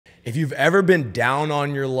If you've ever been down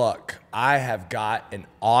on your luck, I have got an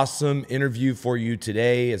awesome interview for you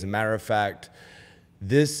today. As a matter of fact,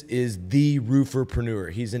 this is the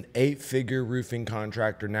rooferpreneur. He's an 8-figure roofing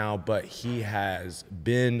contractor now, but he has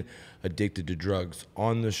been addicted to drugs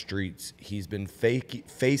on the streets. He's been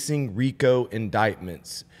facing R.I.C.O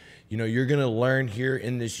indictments. You know, you're gonna learn here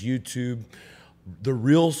in this YouTube the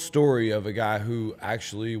real story of a guy who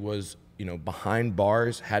actually was, you know, behind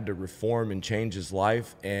bars, had to reform and change his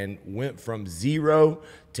life, and went from zero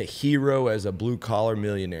to hero as a blue-collar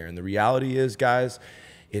millionaire. And the reality is, guys,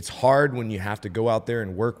 it's hard when you have to go out there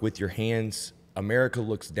and work with your hands. America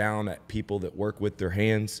looks down at people that work with their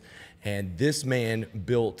hands. And this man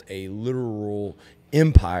built a literal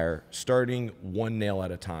empire starting one nail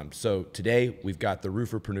at a time. So today we've got the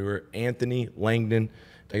rooferpreneur, Anthony Langdon.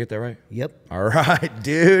 Did I get that right? Yep. All right,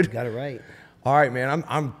 dude. You got it right. All right, man.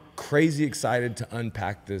 I'm crazy excited to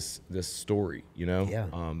unpack this story, you know? Yeah.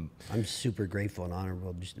 I'm super grateful and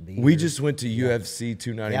honorable just to be here. We just went to UFC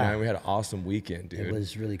 299. Yeah. We had an awesome weekend, dude. It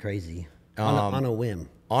was really crazy. On a whim.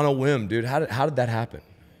 On a whim, dude. How did that happen?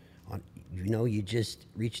 You know, you just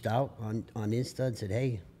reached out on Insta and said,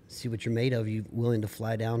 hey, see what you're made of. You willing to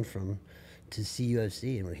fly down to see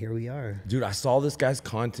UFC? And here we are. Dude, I saw this guy's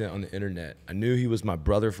content on the internet. I knew he was my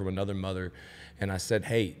brother from another mother. And I said,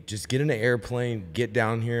 hey, just get in an airplane, get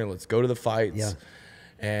down here, let's go to the fights. Yeah.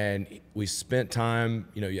 And we spent time,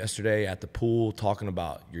 you know, yesterday at the pool talking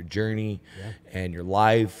about your journey and your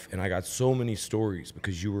life. And I got so many stories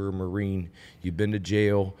because you were a Marine, you've been to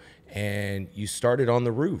jail, and you started on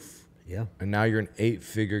the roof. Yeah. And now you're an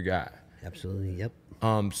 8-figure guy. Absolutely, yep.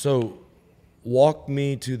 So walk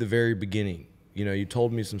me to the very beginning. You know, you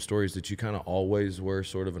told me some stories that you kind of always were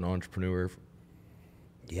sort of an entrepreneur.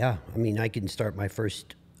 Yeah, I mean, I can start my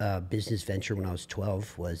first business venture when I was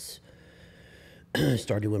 12 was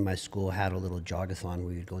started when my school had a little jogathon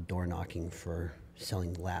where we'd go door knocking for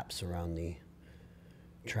selling laps around the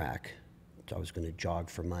track. So I was going to jog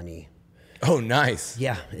for money. Oh, nice.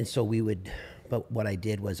 Yeah, and so we would, but what I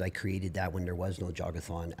did was I created that when there was no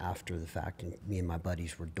jogathon after the fact, and me and my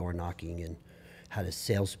buddies were door knocking and had a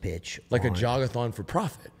sales pitch. Like a jogathon for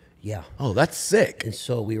profit. Yeah. Oh, that's sick. And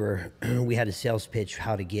so we had a sales pitch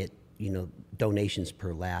how to get, you know, donations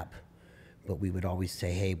per lap. But we would always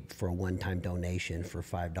say, hey, for a one-time donation for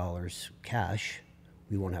 $5 cash,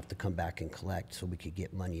 we won't have to come back and collect, so we could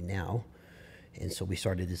get money now. And so we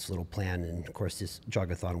started this little plan, and of course this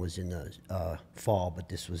jogathon was in the fall, but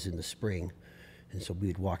this was in the spring. And so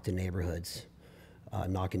we'd walk the neighborhoods,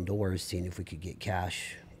 knocking doors, seeing if we could get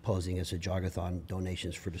cash, posing as a jogathon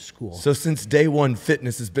donations for the school. So since day one,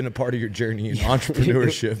 fitness has been a part of your journey in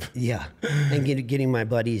entrepreneurship. Yeah, and getting my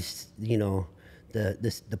buddies, you know,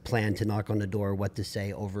 the plan to knock on the door, what to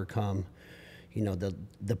say, overcome, you know,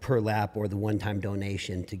 the per lap or the one-time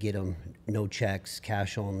donation to get them no checks,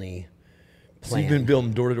 cash only plan. So you've been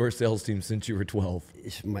building door-to-door sales teams since you were 12.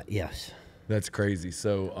 Yes. That's crazy.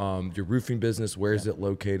 So your roofing business, where is it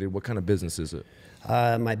located? What kind of business is it?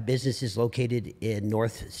 My business is located in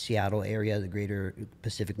North Seattle area, the greater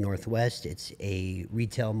Pacific Northwest. It's a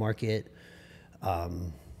retail market.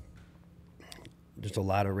 There's a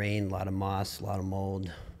lot of rain, a lot of moss, a lot of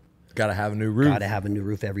mold. Got to have a new roof. Got to have a new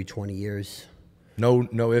roof every 20 years.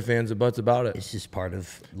 No ifs, ands, or buts about it. It's just part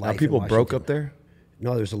of life. Are people broke up there?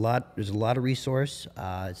 No, there's a lot of resource.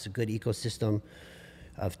 It's a good ecosystem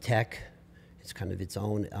of tech. It's kind of its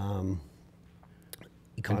own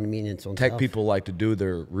economy and its own tech self. People like to do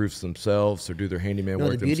their roofs themselves or do their handyman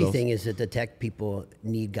work themselves. The beauty thing is that the tech people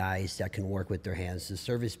need guys that can work with their hands. The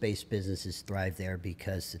service-based businesses thrive there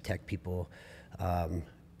because the tech people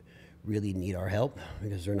really need our help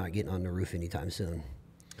because they're not getting on the roof anytime soon.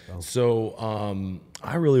 So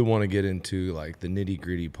I really want to get into like the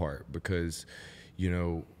nitty-gritty part because, you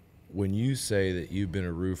know, when you say that you've been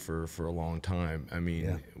a roofer for a long time, I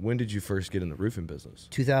mean, when did you first get in the roofing business?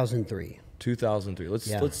 2003. 2003.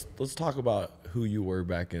 Let's talk about who you were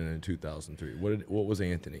back in 2003. What was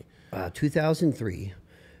Anthony? 2003.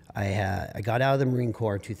 I got out of the Marine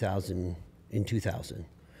Corps in 2000.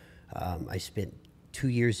 I spent 2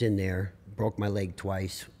 years in there, broke my leg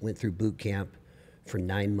twice, went through boot camp for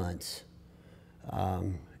 9 months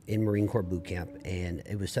in Marine Corps boot camp, and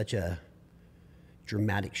it was such a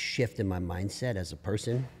dramatic shift in my mindset as a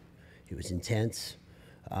person. It was intense.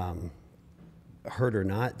 Hurt or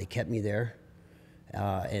not, they kept me there.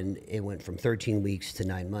 And it went from 13 weeks to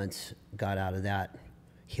 9 months. Got out of that,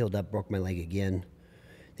 healed up, broke my leg again.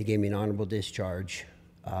 They gave me an honorable discharge,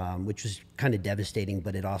 which was kind of devastating,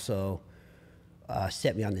 but it also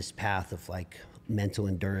set me on this path of like mental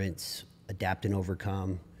endurance, adapt and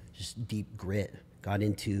overcome, just deep grit.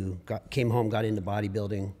 Came home, got into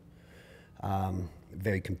bodybuilding.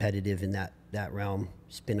 Very competitive in that realm.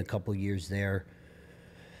 Spent a couple years there.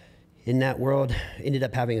 In that world, ended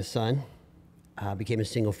up having a son. Became a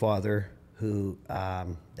single father who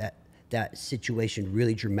that situation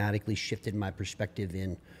really dramatically shifted my perspective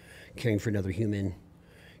in caring for another human,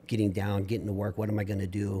 getting down, getting to work. What am I going to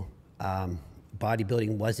do?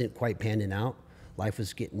 Bodybuilding wasn't quite panning out. Life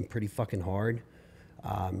was getting pretty fucking hard.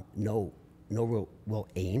 No real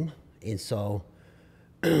aim. And so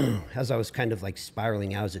as I was kind of like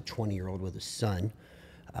spiraling out as a 20-year-old with a son,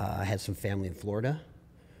 I had some family in Florida,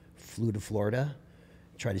 flew to Florida,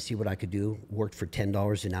 tried to see what I could do, worked for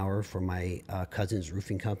 $10 an hour for my cousin's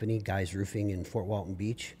roofing company, Guys Roofing in Fort Walton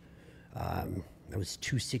Beach. I was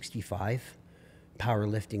 265,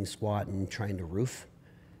 powerlifting, squatting, trying to roof.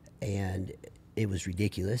 And it was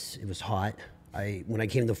ridiculous. It was hot. When I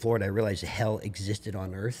came to Florida, I realized hell existed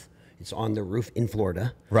on earth. It's on the roof in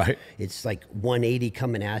Florida. Right. It's like 180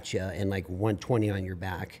 coming at you and like 120 on your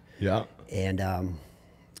back. Yeah. And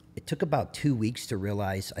it took about 2 weeks to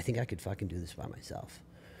realize I think I could fucking do this by myself.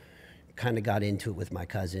 Kind of got into it with my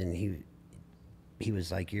cousin. He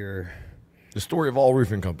was like, "You're..." The story of all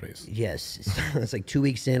roofing companies. Yes. It's like 2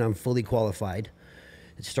 weeks in, I'm fully qualified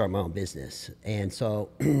to start my own business. And so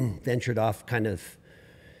ventured off kind of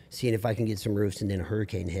seeing if I can get some roofs, and then a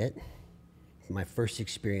hurricane hit. My first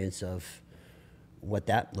experience of what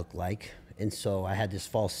that looked like. And so I had this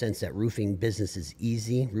false sense that roofing business is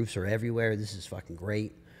easy. Roofs are everywhere. This is fucking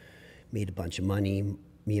great. Made a bunch of money.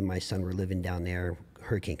 Me and my son were living down there.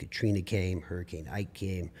 Hurricane Katrina came. Hurricane Haight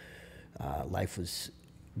came. Life was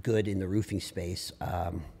good in the roofing space.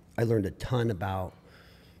 I learned a ton about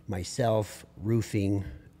myself, roofing,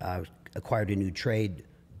 acquired a new trade,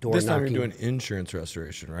 door This time knocking. you're doing insurance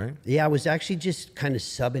restoration, right? Yeah, I was actually just kind of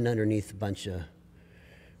subbing underneath a bunch of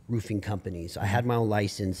roofing companies. I had my own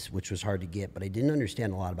license, which was hard to get, but I didn't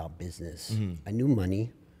understand a lot about business. I knew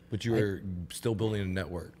money. But you were still building a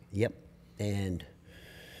network. Yep. And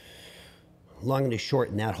long and short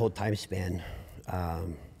in that whole time span,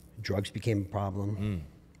 drugs became a problem.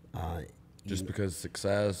 Just because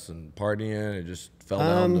success and partying, it just fell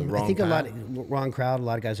down the wrong I think path. wrong crowd. A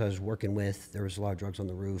lot of guys I was working with, there was a lot of drugs on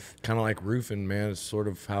the roof. Kind of like roofing, man. It's sort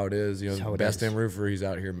of how it is. You know, how the it best is. damn roofer, he's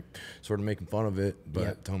out here sort of making fun of it, but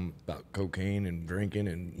Yep. tell him about cocaine and drinking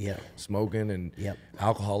and Yep. smoking and Yep.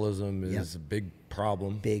 alcoholism is a big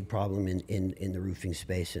problem. Big problem in the roofing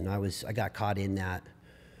space, and I got caught in that,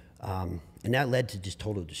 and that led to just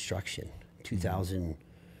total destruction.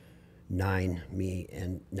 2009, me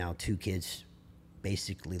and now 2 kids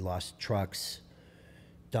basically lost trucks,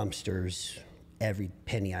 dumpsters, every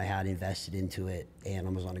penny I had invested into it, and I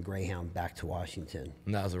was on a Greyhound back to Washington.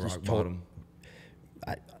 And that was a Just rock bottom.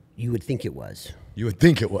 You would think it was, You would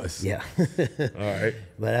think it was. yeah. All right.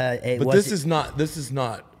 But But this is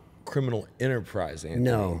not criminal enterprise, Anthony.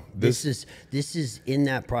 No, this is in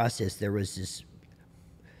that process. There was this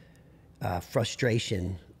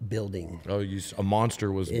frustration building. Oh, a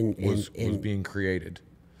monster was being created.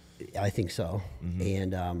 I think so,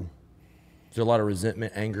 and Is there a lot of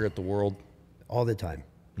resentment, anger at the world? all the time.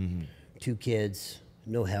 2 kids,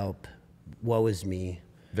 no help. Woe is me.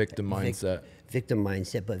 Victim mindset. Victim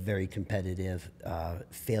mindset, but very competitive.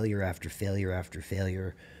 Failure after failure after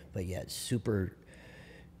failure, but yet super,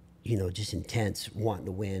 just intense, wanting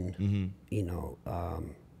to win.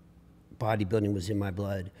 Bodybuilding was in my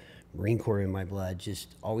blood, Marine Corps in my blood,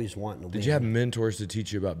 just always wanting to win. Did you have mentors to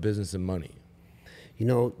teach you about business and money?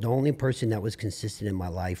 The only person that was consistent in my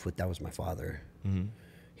life that was my father.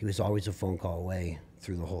 He was always a phone call away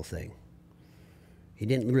through the whole thing. He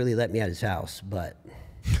didn't really let me at his house, but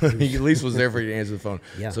He at least was there for you to answer the phone.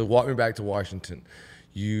 Yeah. So walk me back to Washington.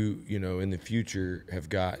 You in the future have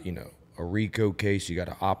got, a R.I.C.O case, you got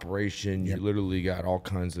an operation, you literally got all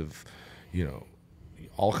kinds of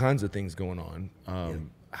things going on.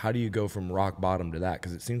 How do you go from rock bottom to that?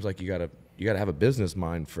 Because it seems like you gotta have a business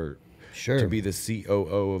mind to be the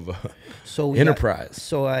COO of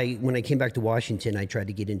enterprise. When I came back to Washington, I tried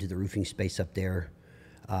to get into the roofing space up there,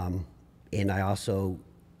 and I also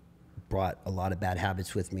brought a lot of bad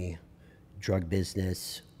habits with me: drug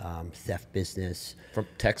business, theft business. From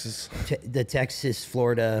Texas? The Texas,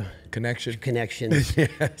 Florida Connection.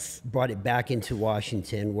 Yes. Brought it back into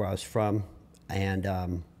Washington, where I was from,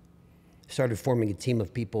 and started forming a team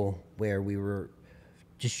of people where we were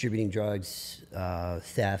distributing drugs,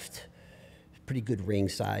 theft, pretty good ring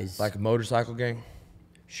size. Like a motorcycle gang?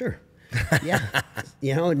 Sure. Yeah.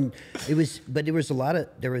 And there was a lot of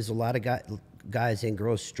guys and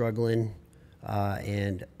girls struggling,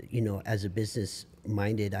 and as a business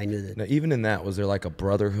minded. I knew that Now, even in that, was there like a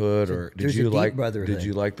brotherhood, or did there's a you deep like brotherhood. did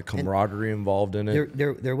you like the camaraderie involved in it?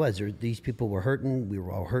 there was. These people were hurting. We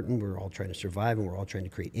were all hurting. We were all trying to survive, and we were all trying to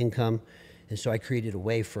create income. And so I created a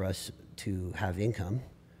way for us to have income,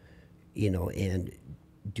 and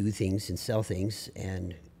do things and sell things.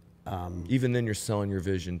 And Even then, you're selling your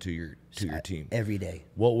vision to your team every day.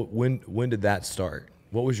 When did that start?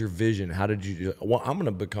 What was your vision? How did you do? Well, I'm going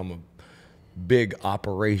to become a big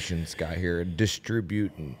operations guy here and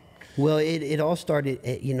distribute. And Well, it all started.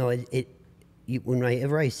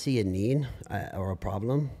 Whenever I see a need or a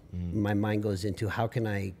problem, my mind goes into how can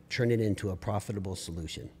I turn it into a profitable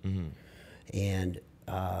solution. And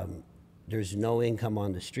there's no income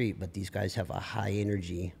on the street, but these guys have a high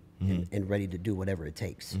energy and ready to do whatever it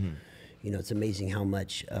takes. It's amazing how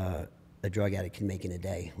much a drug addict can make in a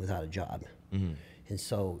day without a job. And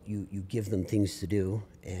so you give them things to do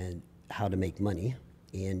and how to make money.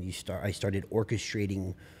 And I started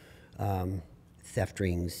orchestrating theft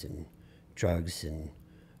rings and drugs, and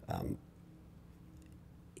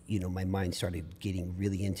my mind started getting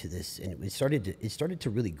really into this, and it started to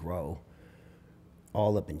really grow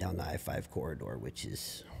all up and down the I-5 corridor, which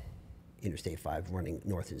is Interstate 5 running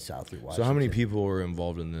north and south through Washington. so how many people were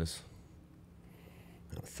involved in this?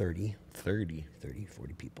 30, 30.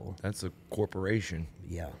 40 people. That's a corporation.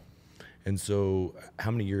 Yeah. And so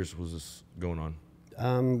how many years was this going on?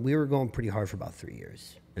 We were going pretty hard for about 3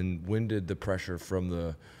 years. And when did the pressure from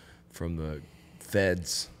the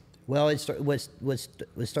feds? Well, what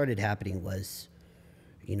started happening was,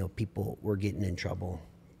 people were getting in trouble,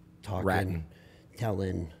 talking, Ratting.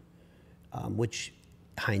 telling, which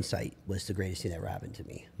hindsight was the greatest thing that ever happened to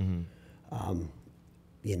me.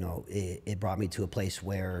 It brought me to a place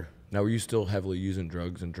where Now, were you still heavily using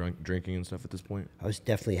drugs and drinking and stuff at this point? I was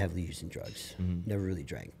definitely heavily using drugs. Never really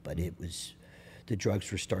drank, but the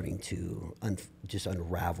drugs were starting to just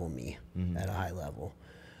unravel me at a high level.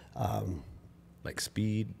 Like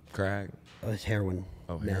speed, crack? It was heroin.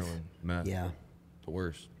 Oh, meth. heroin, meth. Yeah, The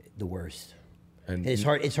worst. the worst. And It's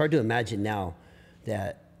hard to imagine now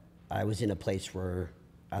that I was in a place where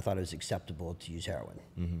I thought it was acceptable to use heroin.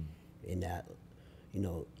 In that,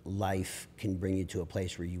 life can bring you to a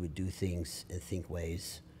place where you would do things and think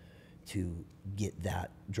ways to get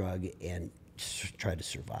that drug and try to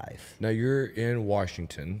survive. Now you're in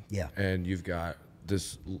Washington. Yeah. And you've got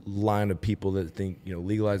this line of people that think,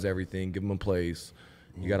 legalize everything, give them a place.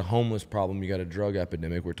 You got a homeless problem. You got a drug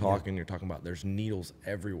epidemic. You're talking about there's needles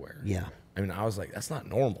everywhere. Yeah. I mean, I was like, that's not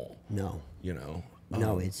normal. No. No,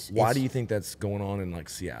 why do you think that's going on in like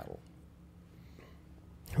Seattle?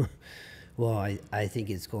 Well, I think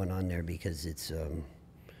it's going on there because it's a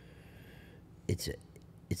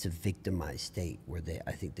victimized state where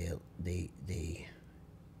I think they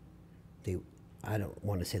I don't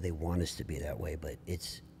want to say they want us to be that way, but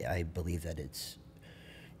I believe that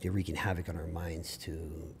they're wreaking havoc on our minds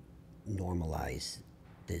to normalize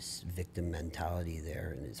this victim mentality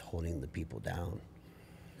there, and it's holding the people down.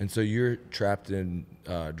 And so you're trapped in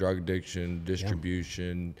drug addiction,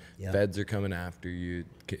 distribution. Yeah. Feds are coming after you.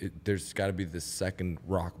 There's got to be this second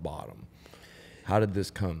rock bottom. How did this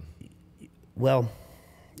come? Well,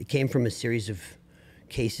 it came from a series of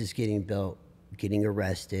cases getting built, getting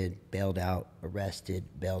arrested, bailed out, arrested,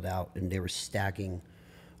 bailed out, and they were stacking.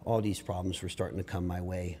 All these problems were starting to come my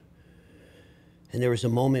way. And there was a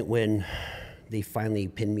moment when they finally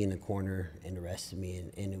pinned me in a corner and arrested me,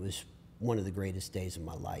 and it was one of the greatest days of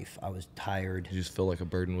my life. I was tired. You just feel like a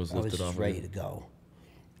burden was lifted off. I was just ready to go.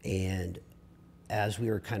 And as we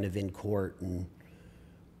were kind of in court and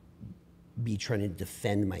trying to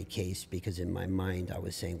defend my case, because in my mind I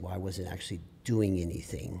was saying, well, I wasn't actually doing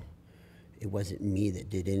anything. It wasn't me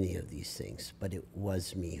that did any of these things, but it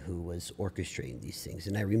was me who was orchestrating these things.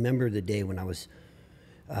 And I remember the day when I was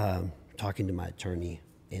talking to my attorney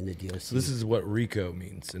and the DOC. So this is what R.I.C.O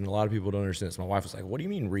means, and a lot of people don't understand. So my wife was like, "What do you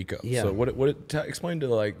mean R.I.C.O?" Yeah. So explain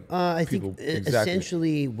to I people think exactly.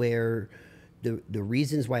 essentially where the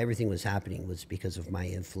reasons why everything was happening was because of my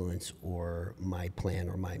influence or my plan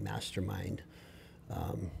or my mastermind.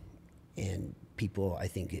 And people, I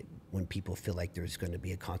think when people feel like there's going to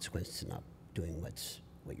be a consequence to not doing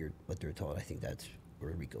what they're told, I think that's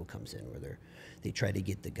where R.I.C.O comes in, where they try to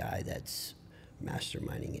get the guy that's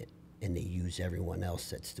masterminding it, and they use everyone else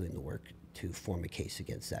that's doing the work to form a case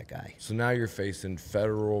against that guy. So now you're facing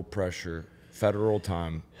federal pressure, federal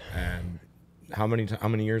time, and how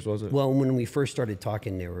many years was it? Well, when we first started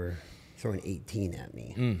talking, they were throwing 18 at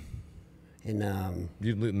me. And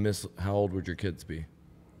You'd miss. How old would your kids be?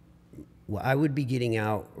 well, I would be getting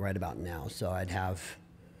out right about now, so I'd have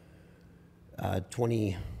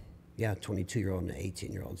 22-year-old and an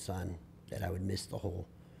 18-year-old son. that I would miss the whole,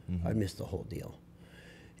 I'd miss the whole deal.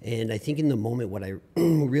 And I think in the moment, what I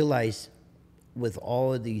realized with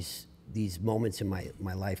all of these moments in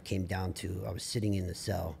my life came down to, I was sitting in the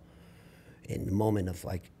cell in the moment of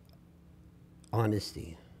like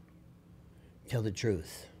honesty, tell the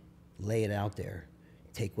truth, lay it out there,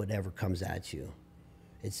 take whatever comes at you.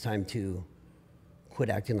 It's time to quit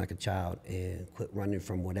acting like a child and quit running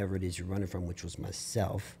from whatever it is you're running from, which was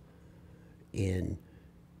myself. And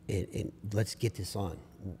let's get this on.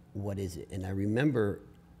 What is it? And I remember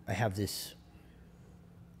I have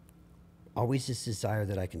always this desire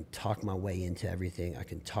that I can talk my way into everything. I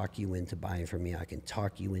can talk you into buying from me. I can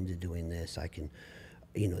talk you into doing this. I can,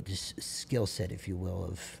 this skill set, if you will,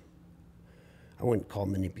 of, I wouldn't call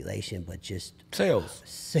manipulation, but just sales.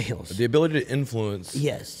 Sales. The ability to influence.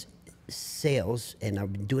 Yes, sales. And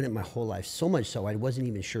I've been doing it my whole life, so much so I wasn't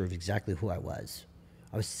even sure of exactly who I was.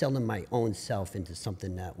 I was selling my own self into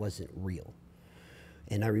something that wasn't real.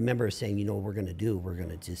 And I remember saying, what we're going to do? We're going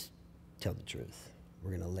to just tell the truth. We're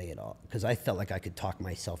going to lay it all. Because I felt like I could talk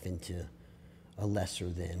myself into a lesser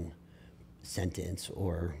than sentence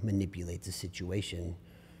or manipulate the situation.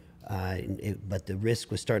 But the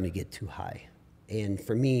risk was starting to get too high. And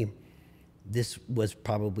for me, this was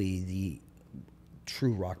probably the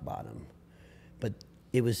true rock bottom. But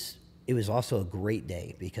it was also a great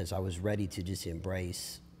day because I was ready to just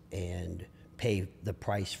embrace and pay the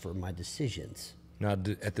price for my decisions. Now,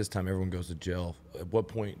 at this time, everyone goes to jail. At what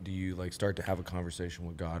point do you start to have a conversation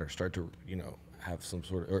with God, or start to, have some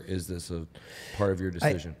sort of, or is this a part of your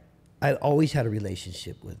decision? I always had a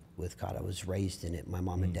relationship with God. I was raised in it. My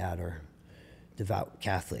mom and dad are devout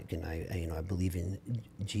Catholic, and I believe in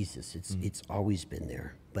Jesus. It's always been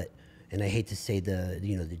there. And I hate to say the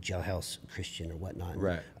jailhouse Christian or whatnot.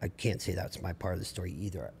 Right. I can't say that's my part of the story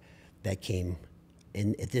either. That came,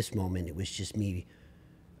 and at this moment, it was just me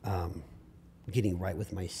getting right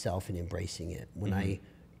with myself and embracing it. When I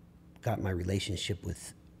got my relationship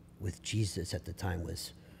with Jesus at the time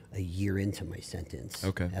was a year into my sentence.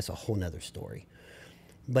 Okay. That's a whole nother story.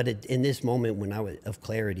 But in this moment when I was of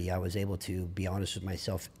clarity, I was able to be honest with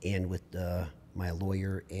myself and with my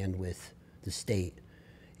lawyer and with the state.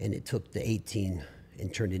 And it took the 18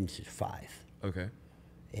 and turned it into 5. Okay.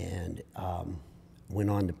 And went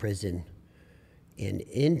on to prison. And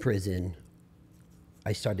in prison,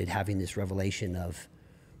 I started having this revelation of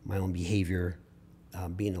my own behavior,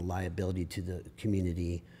 being a liability to the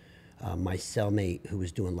community. My cellmate, who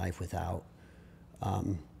was doing life without,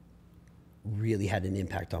 really had an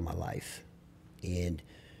impact on my life. And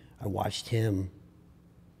I watched him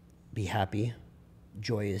be happy,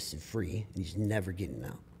 joyous, and free, and he's never getting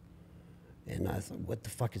out. And I thought, what the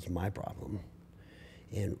fuck is my problem?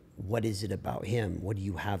 And what is it about him? What do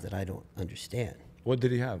you have that I don't understand? What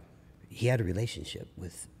did he have? He had a relationship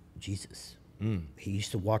with Jesus. He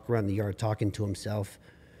used to walk around the yard talking to himself.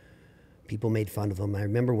 People made fun of him. I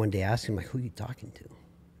remember one day asking him, who are you talking to?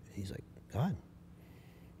 And he's like, God.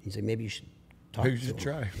 He's like, maybe you should talk to him. Maybe you should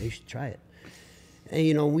try. Maybe you should try it.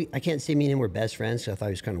 And I can't say me and him were best friends, so I thought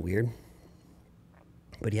he was kind of weird.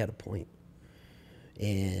 But he had a point.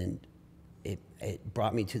 And it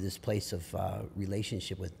brought me to this place of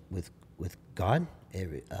relationship with God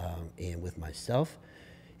and with myself,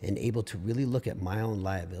 and able to really look at my own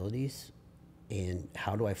liabilities and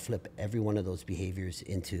how do I flip every one of those behaviors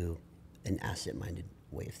into an asset-minded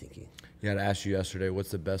way of thinking. Yeah, I asked you yesterday, what's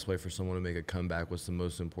the best way for someone to make a comeback? What's the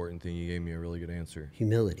most important thing? You gave me a really good answer.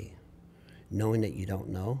 Humility. Knowing that you don't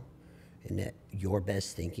know and that your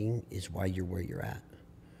best thinking is why you're where you're at,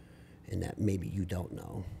 and that maybe you don't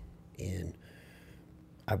know. And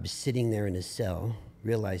I was sitting there in a cell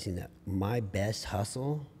realizing that my best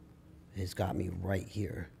hustle has got me right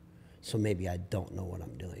here. So maybe I don't know what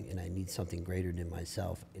I'm doing, and I need something greater than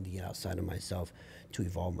myself and to get outside of myself to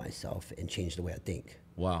evolve myself and change the way I think.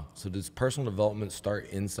 Wow. So does personal development start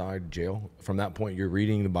inside jail? From that point, you're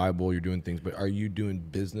reading the Bible, you're doing things, but are you doing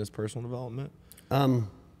business personal development?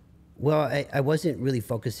 Well, I wasn't really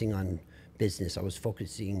focusing on business. I was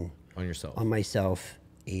focusing On yourself. on myself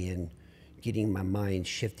and getting my mind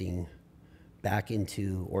shifting back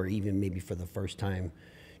into, or even maybe for the first time,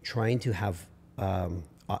 trying to have,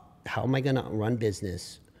 how am I going to run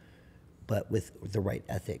business, but with the right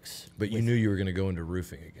ethics? But you knew you were going to go into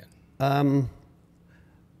roofing again.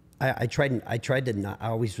 I tried to not. I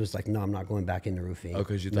always was like, no, I'm not going back into roofing. Oh,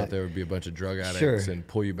 because you thought there would be a bunch of drug addicts Sure. and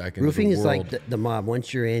pull you back into Roofing the is world. like the mob.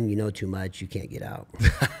 Once you're in, you know too much. You can't get out.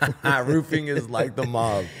 Roofing is like the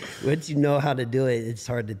mob. Once you know how to do it, it's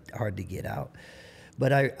hard to get out.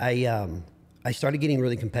 But I started getting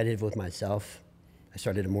really competitive with myself. I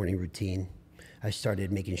started a morning routine. I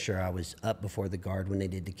started making sure I was up before the guard when they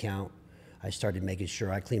did the count. I started making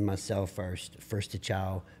sure I cleaned myself first to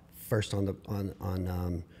chow, first on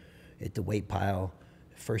the at the weight pile,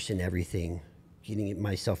 first in everything, getting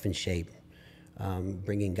myself in shape,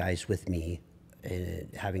 bringing guys with me, and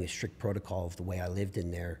having a strict protocol of the way I lived in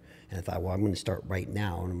there. And I thought, well, I'm going to start right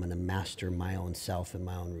now, and I'm going to master my own self and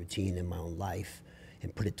my own routine and my own life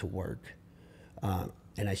and put it to work.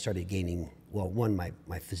 And I started gaining, well, one,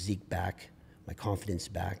 my physique back, my confidence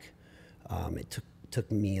back. It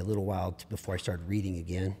took me a little while before I started reading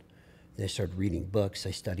again. Then I started reading books.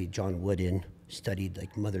 I studied John Wooden, studied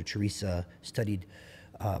like Mother Teresa, studied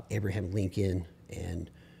Abraham Lincoln, and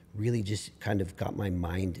really just kind of got my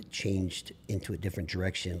mind changed into a different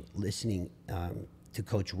direction, listening to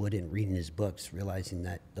Coach Wooden, reading his books, realizing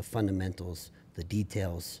that the fundamentals, the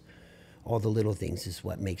details, all the little things is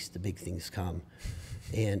what makes the big things come.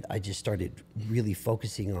 And I just started really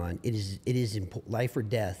focusing on, it is life or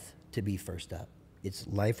death to be first up. It's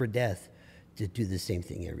life or death to do the same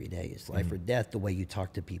thing every day. It's life or death the way you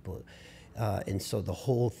talk to people. And so the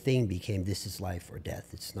whole thing became, this is life or death.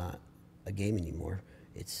 It's not a game anymore.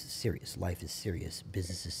 It's serious. Life is serious.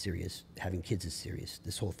 Business is serious. Having kids is serious.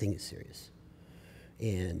 This whole thing is serious.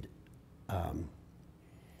 And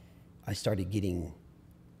I started getting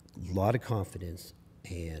a lot of confidence,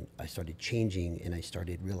 and I started changing, and I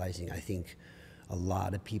started realizing I think a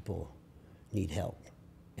lot of people need help,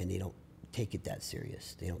 and they don't take it that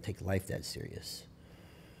serious. They don't take life that serious.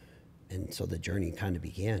 And so the journey kind of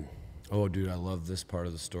began. Oh, dude, I love this part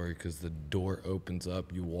of the story because the door opens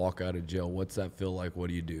up. You walk out of jail. What's that feel like? What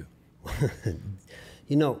do you do?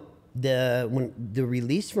 You know, when the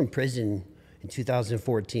release from prison in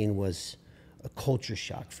 2014 was a culture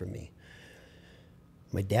shock for me.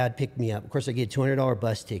 My dad picked me up. Of course, I get a $200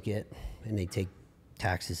 bus ticket, and they take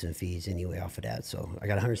taxes and fees anyway off of that. So I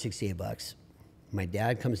got 168 bucks. My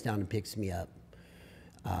dad comes down and picks me up.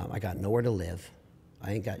 I got nowhere to live.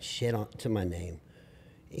 I ain't got shit to my name.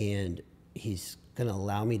 And he's gonna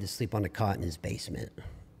allow me to sleep on a cot in his basement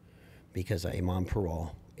because I am on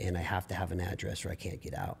parole and I have to have an address or I can't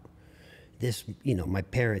get out. This, you know, my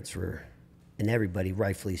parents were, and everybody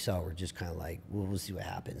rightfully so, were just kind of like, well, we'll see what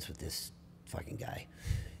happens with this fucking guy.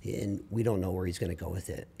 And we don't know where he's gonna go with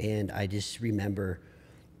it. And I just remember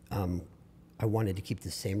I wanted to keep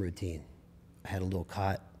the same routine. I had a little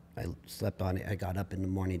cot, I slept on it, I got up in the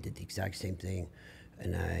morning, did the exact same thing.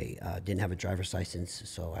 And I didn't have a driver's license,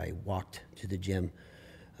 so I walked to the gym.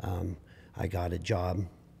 I got a job.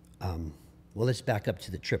 Well, let's back up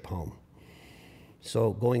to the trip home.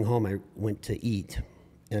 So going home, I went to eat,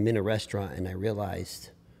 and I'm in a restaurant, and I realized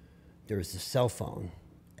there was a cell phone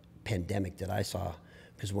pandemic that I saw,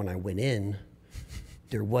 because when I went in,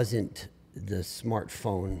 there wasn't the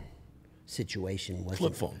smartphone situation.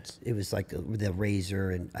 Flip phones. It was like the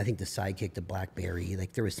Razor, and I think the Sidekick, the BlackBerry.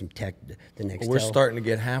 Like there was some tech. The next. We're starting to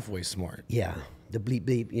get halfway smart. Yeah, the bleep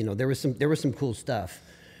bleep. You know, there was some cool stuff,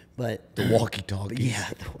 but the walkie talkies. Yeah,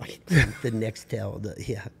 the Nextel.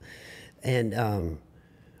 Yeah, and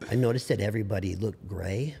I noticed that everybody looked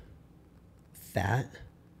gray, fat,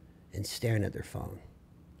 and staring at their phone.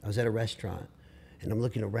 I was at a restaurant, and I'm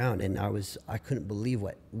looking around, and I couldn't believe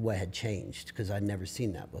what had changed, because I'd never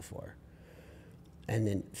seen that before. And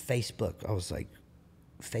then Facebook, I was like,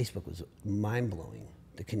 Facebook was mind-blowing,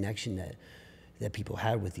 the connection that people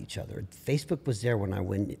had with each other. Facebook was there when I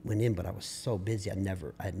went in, but I was so busy, I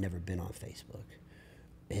had never been on Facebook.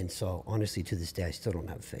 And so, honestly, to this day, I still don't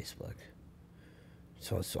have Facebook.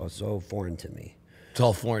 So it's so foreign to me. It's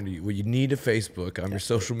all foreign to you. Well, you need a Facebook. I'm your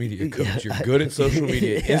social media coach. You're good at social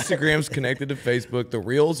media. Instagram's connected to Facebook. The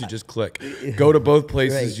Reels, you just click. Go to both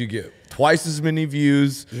places. Right. You get twice as many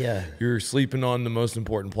views. Yeah. You're sleeping on the most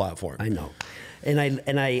important platform. I know. And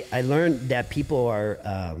I learned that people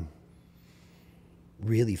are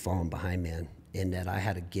really falling behind, man, and that I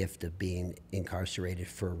had a gift of being incarcerated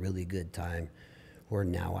for a really good time, where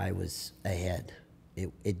now I was ahead.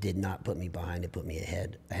 It did not put me behind. It put me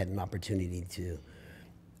ahead. I had an opportunity to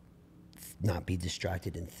not be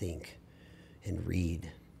distracted and think and read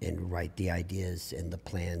and write the ideas and the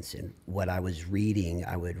plans, and what I was reading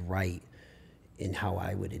I would write and how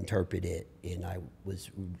I would interpret it, and I was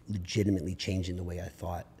legitimately changing the way I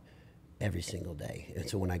thought every single day. And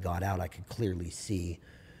so when I got out, I could clearly see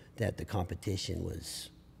that the competition was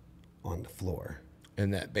on the floor.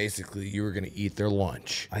 And that basically you were going to eat their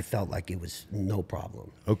lunch. I felt like it was no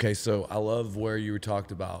problem. Okay, so I love where you were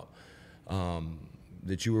talked about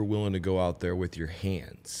that you were willing to go out there with your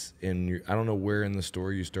hands. And I don't know where in the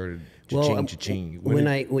story you started cha-ching. When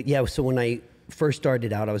I first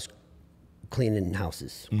started out, I was cleaning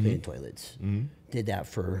houses, cleaning toilets. Did that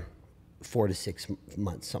for 4 to 6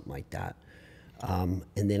 months, something like that. And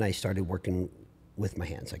then I started working with my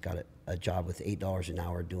hands. I got a job with $8 an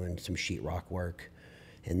hour doing some sheetrock work,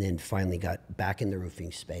 and then finally got back in the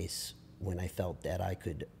roofing space when I felt that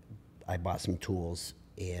I bought some tools,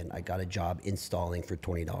 and I got a job installing for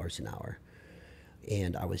 $20 an hour.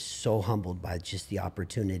 And I was so humbled by just the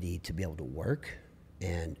opportunity to be able to work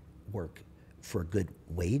for a good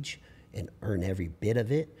wage and earn every bit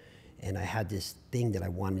of it. And I had this thing that I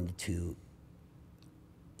wanted to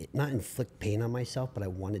not inflict pain on myself, but I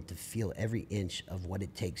wanted to feel every inch of what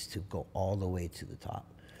it takes to go all the way to the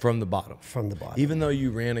top. From the bottom. From the bottom. Even though you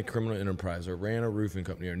ran a criminal enterprise or ran a roofing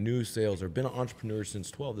company or new sales or been an entrepreneur since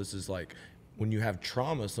 12, this is like when you have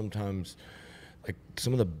trauma, sometimes like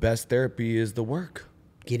some of the best therapy is the work.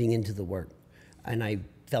 Getting into the work. And I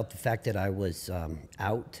felt the fact that I was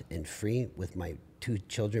out and free with my 2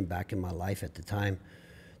 children back in my life at the time,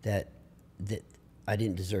 that I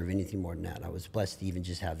didn't deserve anything more than that. I was blessed to even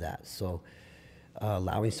just have that. So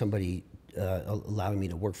allowing me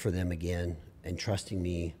to work for them again and trusting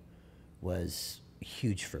me was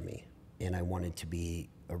huge for me. And I wanted to be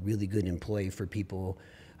a really good employee for people.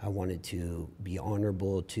 I wanted to be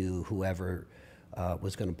honorable to whoever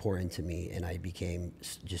was going to pour into me. And I became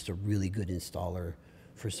just a really good installer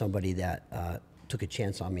for somebody that took a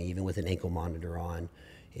chance on me, even with an ankle monitor on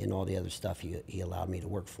and all the other stuff. He allowed me to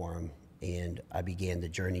work for him. And I began the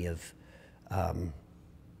journey of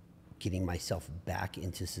getting myself back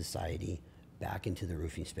into society, back into the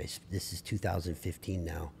roofing space. This is 2015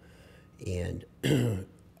 now. And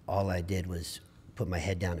all I did was put my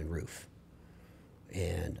head down and roof.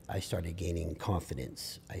 And I started gaining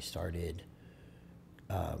confidence. I started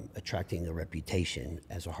attracting a reputation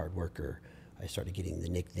as a hard worker. I started getting the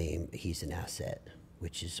nickname, He's an Asset,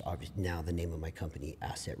 which is obviously now the name of my company,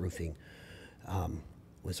 Asset Roofing. I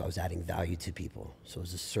was adding value to people. So it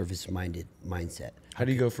was a service-minded mindset. How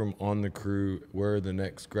do you go from on the crew, where are the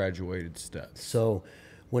next graduated steps? So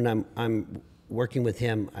when I'm working with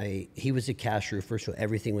him, he was a cash roofer, so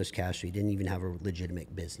everything was cash. So he didn't even have a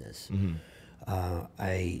legitimate business.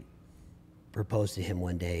 I proposed to him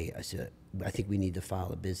one day. I said, I think we need to file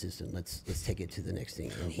a business and let's take it to the next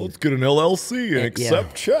thing. And Let's get an LLC and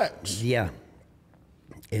accept checks. Yeah.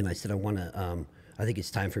 And I said, I think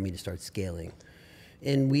it's time for me to start scaling.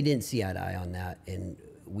 And we didn't see eye to eye on that. And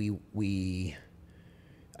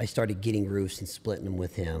I started getting roofs and splitting them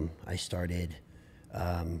with him. I started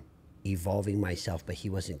evolving myself, but he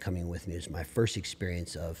wasn't coming with me. It was my first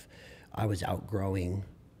experience of, I was outgrowing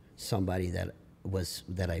somebody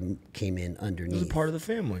that I came in underneath. It was a part of the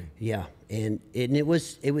family. Yeah, and it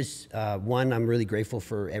was one, I'm really grateful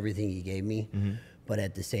for everything he gave me, but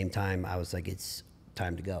at the same time, I was like, it's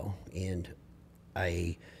time to go. And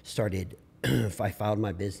I filed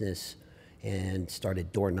my business and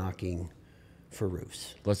started door knocking for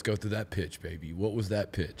roofs. Let's go through that pitch, baby. What was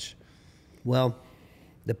that pitch? Well,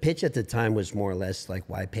 the pitch at the time was more or less like,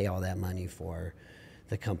 why pay all that money for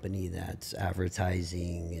the company that's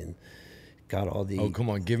advertising and got all the... Oh, come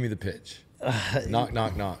on, give me the pitch. Knock,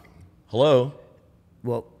 knock, knock. Hello?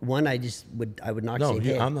 Well, one, I would knock. No, say,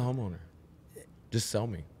 hey, I'm the homeowner. Just sell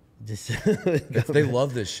me. Just They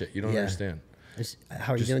love this shit. You don't understand.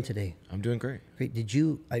 How are you doing today? I'm doing great. Great.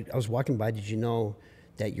 I was walking by, did you know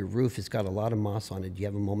that your roof has got a lot of moss on it? Do you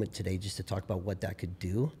have a moment today just to talk about what that could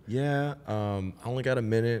do? Yeah, I only got a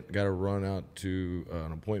minute. Got to run out to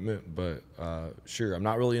an appointment, but sure. I'm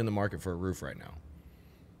not really in the market for a roof right now.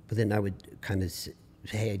 But then I would kind of say,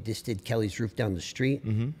 hey, I just did Kelly's roof down the street,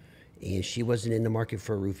 and she wasn't in the market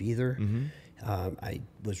for a roof either. I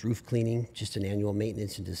was roof cleaning, just an annual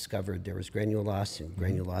maintenance, and discovered there was granule loss, and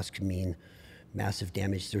granule loss can mean massive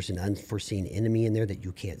damage. There's an unforeseen enemy in there that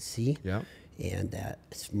you can't see. Yeah. And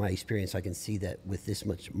that's my experience. I can see that with this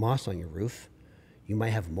much moss on your roof, you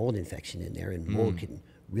might have mold infection in there, and mold can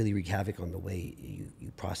really wreak havoc on the way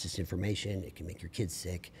you process information. It can make your kids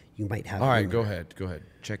sick. You might have... All right, go ahead.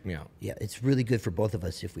 Check me out. Yeah, it's really good for both of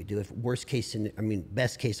us if we do. If best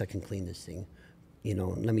case, I can clean this thing.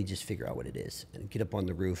 Let me just figure out what it is and get up on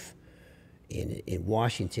the roof. In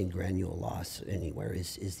Washington, granule loss anywhere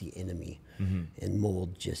is the enemy, and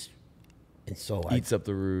mold just, and so eats up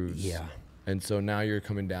the roofs. Yeah. And so now you're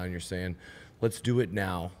coming down. You're saying, let's do it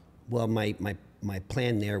now. Well, my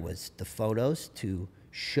plan there was the photos to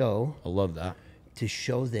show. I love that. To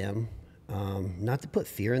show them, not to put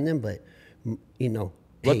fear in them, but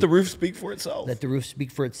let the roof speak for itself. Let the roof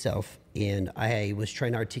speak for itself. And I was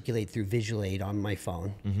trying to articulate through visual aid on my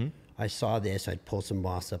phone. I saw this, I'd pull some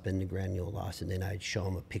moss up in the granule loss, and then I'd show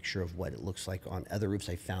them a picture of what it looks like on other roofs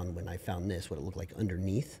I found when I found this, what it looked like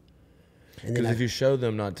underneath. Because if you show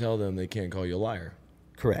them, not tell them, they can't call you a liar.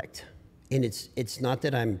 Correct. And it's not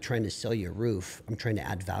that I'm trying to sell you a roof. I'm trying to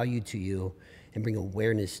add value to you and bring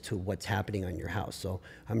awareness to what's happening on your house. So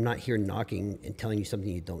I'm not here knocking and telling you something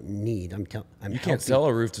you don't need. You can't sell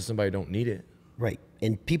a roof to somebody who don't need it. Right.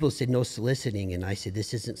 And people said no soliciting, and I said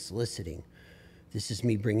this isn't soliciting. This is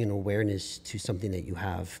me bringing awareness to something that you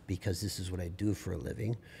have, because this is what I do for a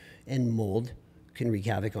living. And mold can wreak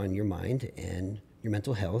havoc on your mind and your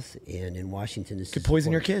mental health. And in Washington, this could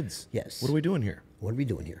poison your kids. Yes. What are we doing here? What are we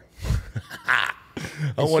doing here?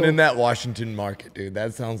 I want in that Washington market, dude.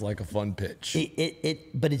 That sounds like a fun pitch.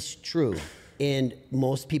 But it's true. And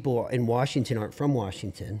most people in Washington aren't from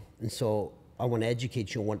Washington. And so I want to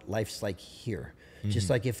educate you on what life's like here.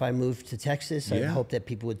 Just like if I moved to Texas, I hope that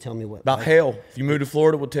people would tell me what about hail. If you move to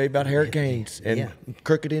Florida, we'll tell you about hurricanes and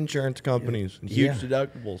crooked insurance companies and huge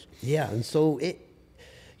deductibles. Yeah, and so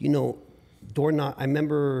door knock. I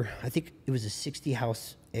remember, I think it was a 60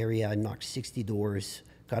 house area. I knocked 60 doors,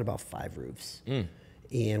 got about 5 roofs,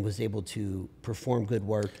 and was able to perform good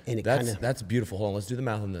work. And that's beautiful. Hold on, let's do the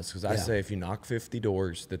math on this, because I say if you knock 50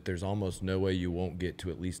 doors, that there's almost no way you won't get to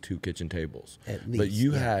at least 2 kitchen tables. At least, but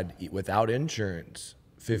you had, without insurance,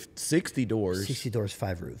 60 doors. 60 doors,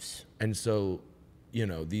 5 roofs. And so,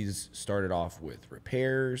 these started off with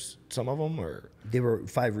repairs, some of them, or? They were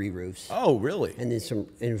 5 re-roofs. Oh, really? And then some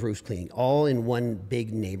roofs cleaning, all in one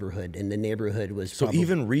big neighborhood. And the neighborhood was So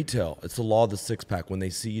even retail, it's the law of the 6-pack when they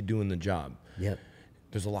see you doing the job. Yep.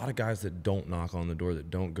 There's a lot of guys that don't knock on the door, that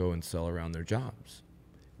don't go and sell around their jobs.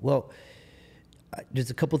 Well, there's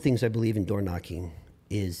a couple things I believe in door knocking.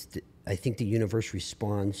 I think the universe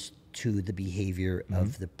responds to the behavior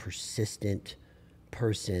of the persistent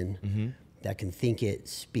person that can think it,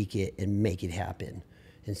 speak it, and make it happen.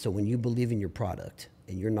 And so when you believe in your product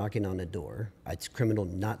and you're knocking on a door, it's criminal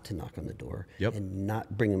not to knock on the door and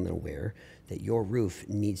not bring them aware that your roof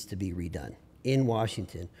needs to be redone. In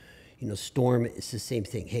Washington, storm, it's the same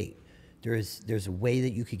thing. Hey, there's a way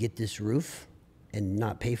that you could get this roof and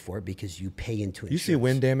not pay for it because you pay into insurance. You see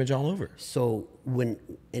wind damage all over. So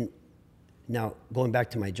now going back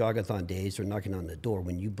to my jogathon days or knocking on the door,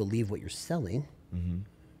 when you believe what you're selling,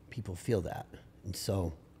 people feel that. And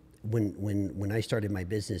so when I started my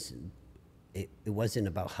business, it wasn't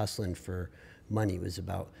about hustling for money. It was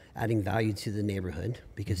about adding value to the neighborhood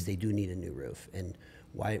because they do need a new roof. And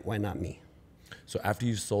why not me? So after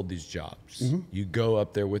you sold these jobs, you go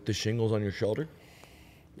up there with the shingles on your shoulder?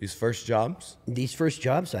 These first jobs? These first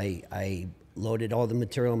jobs, I loaded all the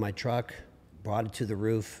material in my truck, brought it to the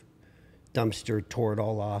roof, dumpster, tore it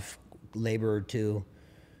all off, labor or two,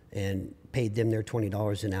 and paid them their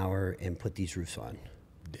 $20 an hour and put these roofs on.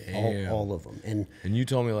 Damn. All of them. And you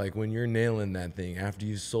told me, like, when you're nailing that thing, after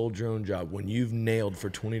you sold your own job, when you've nailed for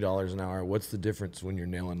 $20 an hour, what's the difference when you're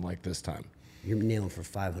nailing like this time? You're nailing for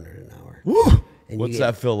 $500 an hour. Woo! And what's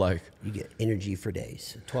that feel like? You get energy for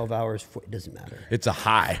days. 12 hours, it doesn't matter. It's a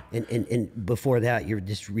high. And before that, you're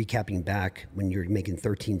just recapping back when you're making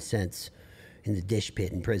 13 cents in the dish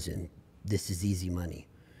pit in prison. This is easy money.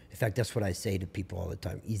 In fact, that's what I say to people all the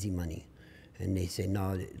time, easy money. And they say,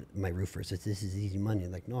 no, my roofer says, this is easy money.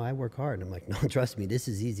 I'm like, no, I work hard. I'm like, no, trust me, this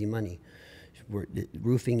is easy money.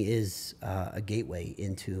 Roofing is a gateway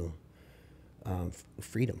into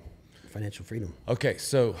freedom. Financial freedom. Okay,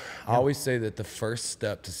 so I always say that the first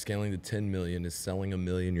step to scaling to 10 million is selling 1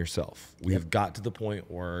 million yourself. We've got to the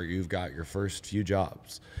point where you've got your first few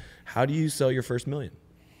jobs. How do you sell your first 1 million?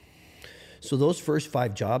 So those first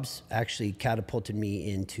 5 jobs actually catapulted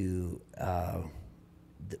me into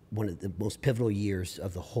one of the most pivotal years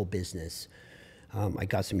of the whole business. I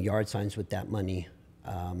got some yard signs with that money,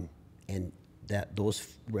 and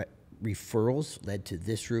those referrals led to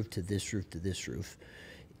this roof, to this roof, to this roof.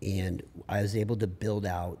 And I was able to build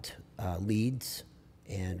out leads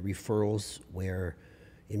and referrals where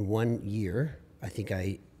in 1 year, I think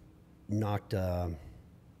I knocked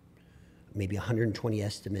maybe 120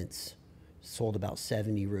 estimates, sold about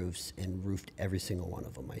 70 roofs, and roofed every single one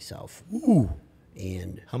of them myself. Ooh.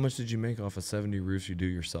 And how much did you make off of 70 roofs you do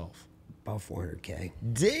yourself? About $400K.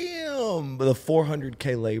 Damn, the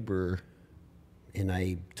 $400K labor. And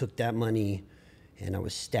I took that money and I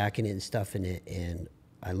was stacking it and stuffing it, and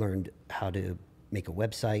I learned how to make a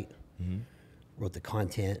website, wrote the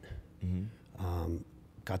content,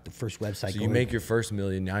 got the first website going. So you make your first 1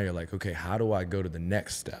 million, now you're like, okay, how do I go to the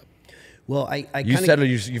next step? Well, you said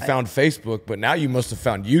you found Facebook, but now you must have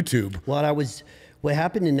found YouTube. Well, what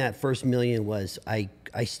happened in that first 1 million was I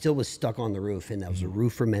still was stuck on the roof, and that was a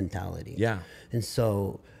roofer mentality. Yeah. And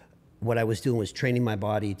so what I was doing was training my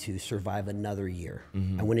body to survive another year.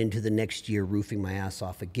 I went into the next year roofing my ass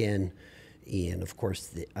off again. And of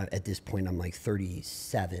course, at this point, I'm like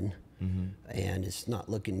 37, and it's not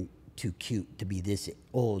looking too cute to be this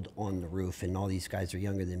old on the roof, and all these guys are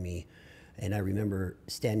younger than me. And I remember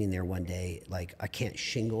standing there one day, like, I can't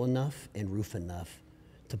shingle enough and roof enough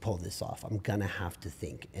to pull this off. I'm gonna have to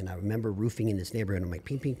think. And I remember roofing in this neighborhood, and I'm like,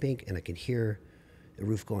 pink, pink, pink, and I could hear the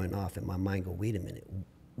roof going off, and my mind go, wait a minute,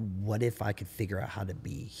 what if I could figure out how to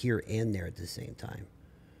be here and there at the same time?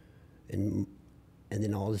 And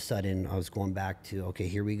then all of a sudden, I was going back to, okay,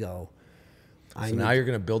 here we go. So now you're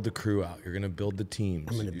going to build the crew out. You're going to build the teams.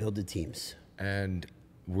 I'm going to build the teams. And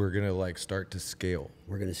we're going to like start to scale.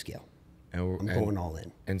 We're going to scale. And I'm going all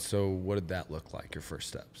in. And so what did that look like, your first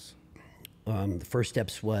steps? The first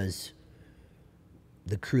steps was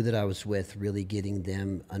the crew that I was with, really getting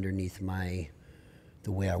them underneath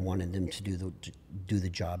the way I wanted them to do the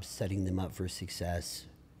job, setting them up for success,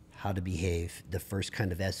 how to behave, the first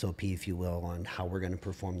kind of SOP, if you will, on how we're going to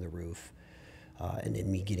perform the roof. And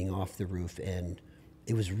then me getting off the roof. And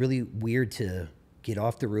it was really weird to get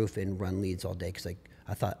off the roof and run leads all day, because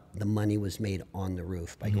I thought the money was made on the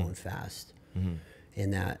roof by going fast.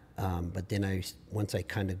 And that, but then once I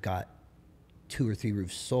kind of got 2 or 3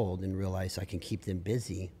 roofs sold and realized I can keep them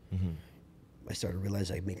busy, I started to realize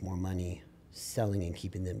I could make more money selling and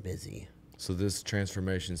keeping them busy. So this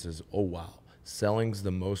transformation says, oh, wow, selling's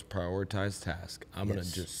the most prioritized task. I'm going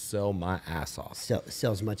to just sell my ass off.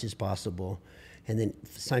 Sell as much as possible. And then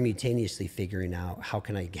simultaneously figuring out, how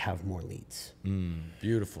can I have more leads?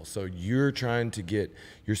 Beautiful. So you're trying to get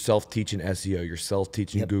yourself teaching SEO, yourself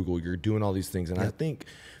teaching Google, you're doing all these things. And I think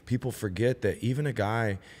people forget that even a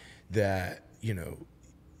guy that, you know,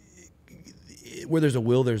 where there's a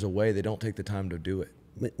will, there's a way. They don't take the time to do it.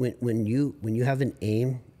 When you have an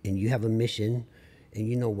aim and you have a mission and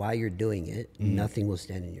you know why you're doing it, nothing will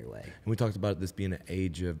stand in your way. And we talked about this being an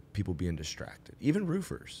age of people being distracted, even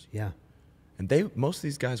roofers. Yeah. And most of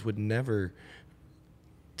these guys would never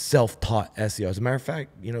self-taught SEO. As a matter of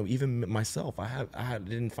fact, you know, even myself, I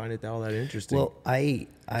didn't find it all that interesting. Well, I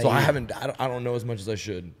don't know as much as I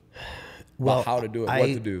should about how to do it, what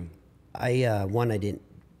to do. I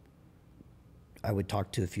would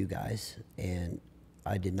talk to a few guys, and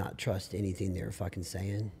I did not trust anything they were fucking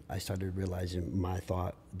saying. I started realizing my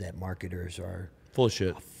thought that marketers are full of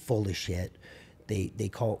shit. Full of shit. They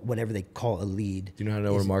call whatever they call a lead. Do you know how to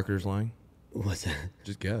know when a marketer's lying? What's that?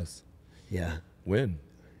 Just guess. Yeah. When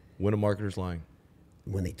a marketer's lying?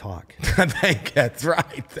 When they talk. I think that's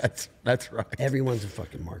right. That's right. Everyone's a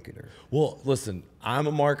fucking marketer. Well, listen, I'm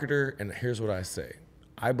a marketer, and here's what I say.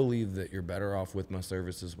 I believe that you're better off with my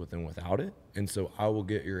services than without it. And so I will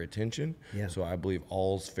get your attention. Yeah. So I believe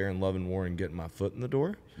all's fair in love and war and getting my foot in the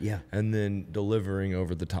door. Yeah. And then delivering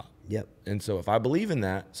over the top. Yep. And so if I believe in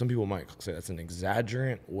that, some people might say that's an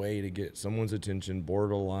exaggerant way to get someone's attention,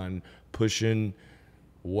 borderline pushing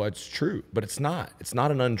what's true. But it's not. It's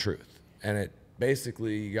not an untruth. And it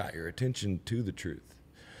basically got your attention to the truth.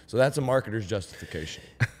 So that's a marketer's justification.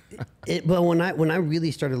 But when I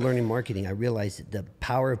really started learning marketing, I realized the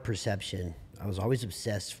power of perception. I was always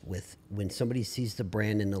obsessed with when somebody sees the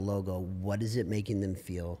brand and the logo, what is it making them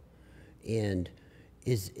feel? And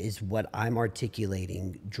is what I'm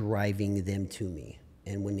articulating driving them to me?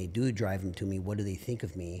 And when they do drive them to me, what do they think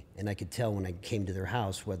of me? And I could tell when I came to their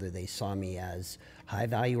house whether they saw me as high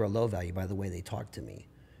value or low value by the way they talked to me.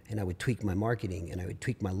 And I would tweak my marketing, and I would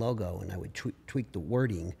tweak my logo, and I would tweak the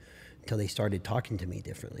wording until they started talking to me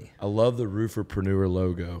differently. I love the Rooferpreneur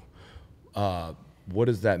logo. What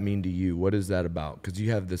does that mean to you? What is that about? Because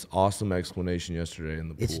you have this awesome explanation yesterday in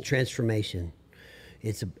the pool. It's transformation.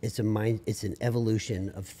 It's an evolution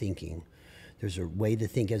of thinking. There's a way to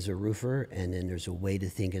think as a roofer, and then there's a way to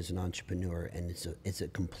think as an entrepreneur, and it's a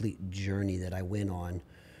complete journey that I went on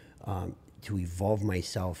to evolve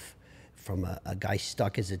myself from a guy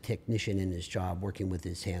stuck as a technician in his job working with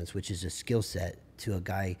his hands, which is a skill set, to a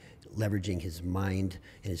guy leveraging his mind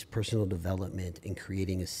and his personal development and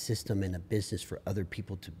creating a system and a business for other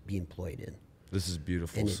people to be employed in. This is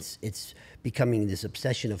beautiful. And it's becoming this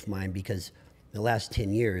obsession of mine, because the last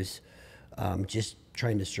 10 years, just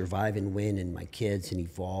trying to survive and win and my kids and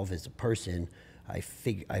evolve as a person, I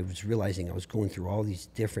was realizing I was going through all these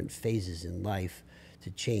different phases in life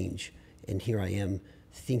to change. And here I am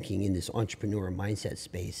thinking in this entrepreneur mindset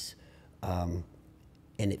space. And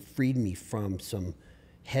it freed me from some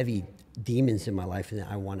heavy demons in my life. And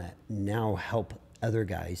I want to now help other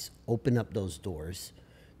guys open up those doors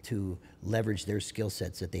to leverage their skill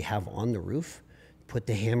sets that they have on the roof, put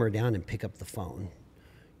the hammer down and pick up the phone.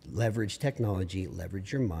 Leverage technology,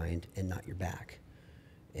 leverage your mind and not your back.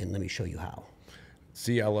 And let me show you how.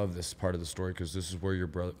 See, I love this part of the story because this is where your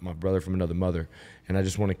brother, my brother from another mother, and I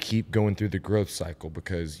just want to keep going through the growth cycle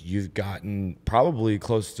because you've gotten probably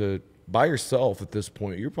close to by yourself at this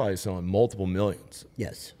point, you're probably selling multiple millions.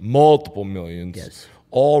 Yes. Multiple millions. Yes.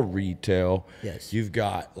 All retail. Yes. You've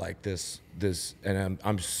got like this, and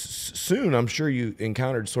I'm sure you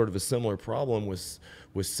encountered sort of a similar problem with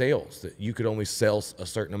sales, that you could only sell a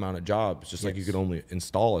certain amount of jobs, just like you could only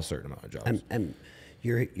install a certain amount of jobs.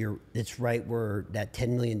 It's right where that $10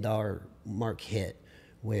 million mark hit,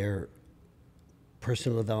 where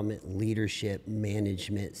personal development, leadership,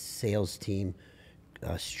 management, sales team,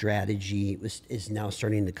 strategy is now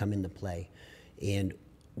starting to come into play. And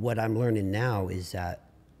what I'm learning now is that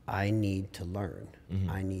I need to learn.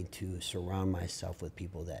 I need to surround myself with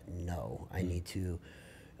people that know. I need to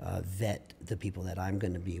vet the people that I'm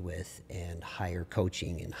going to be with, and hire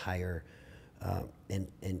coaching, and hire and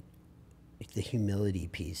the humility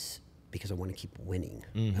piece, because I want to keep winning.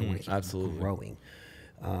 I want to keep growing.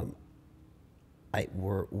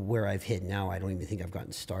 Where I've hit now, I don't even think I've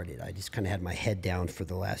gotten started. I just kind of had my head down for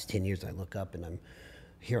the last 10 years. I look up and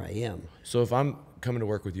here I am. So if I'm coming to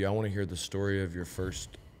work with you, I want to hear the story of your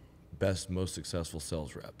first, best, most successful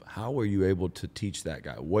sales rep. How were you able to teach that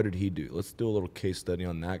guy? What did he do? Let's do a little case study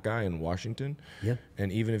on that guy in Washington. Yeah.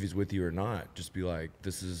 And even if he's with you or not, just be like,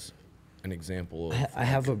 this is an example of. I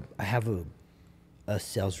have a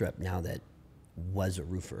sales rep now that was a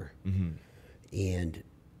roofer, and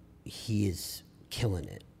he is killing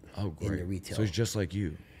it. Oh, great. In the retail. So he's just like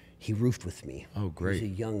you. He roofed with me. Oh, great.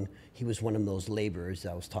 He was one of those laborers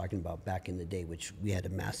that I was talking about back in the day, which we had a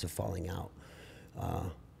massive falling out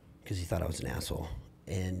because he thought I was an asshole.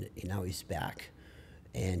 And now he's back.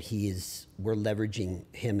 And we're leveraging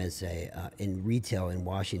him as in retail in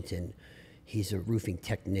Washington. He's a roofing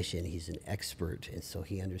technician. He's an expert. And so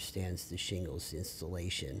he understands the shingles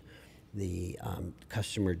installation, the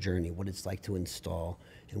customer journey, what it's like to install.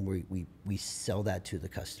 And we sell that to the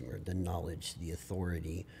customer, the knowledge, the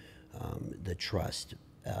authority, the trust,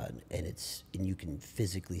 and you can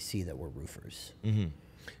physically see that we're roofers.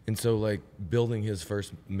 And so, like, building his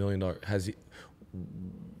first $1 million,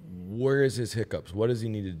 where is his hiccups? What does he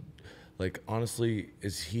need to, like, honestly,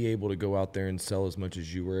 is he able to go out there and sell as much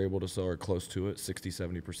as you were able to sell, or close to it,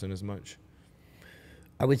 60-70% as much?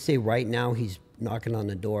 I would say right now he's knocking on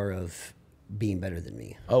the door of being better than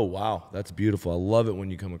me. Oh, wow. That's beautiful. I love it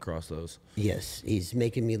when you come across those. Yes, he's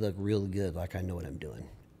making me look really good, like I know what I'm doing.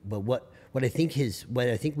 But what I think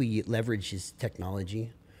we leverage is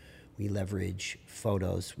technology. We leverage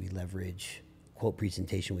photos. We leverage quote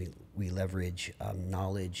presentation. We leverage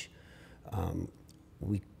knowledge.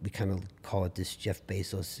 We kind of call it this Jeff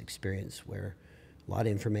Bezos experience, where a lot of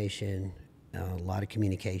information, a lot of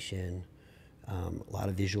communication, a lot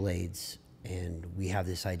of visual aids, and we have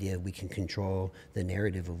this idea we can control the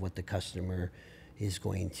narrative of what the customer is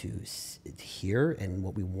going to hear and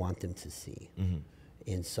what we want them to see.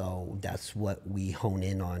 And so that's what we hone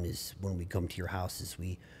in on, is when we come to your house, is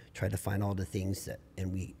we try to find all the things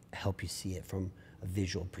and we help you see it from a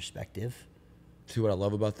visual perspective. See, what I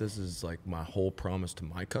love about this is, like, my whole promise to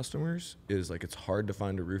my customers is, like, it's hard to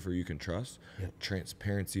find a roofer you can trust. Yep.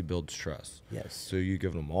 Transparency builds trust. Yes. So you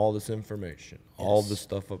give them all this information, all this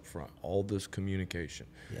stuff up front, all this communication.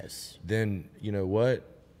 Yes. Then, you know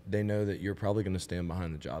what? They know that you're probably going to stand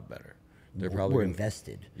behind the job better. We're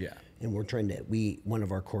invested. Yeah. And we're trying to, one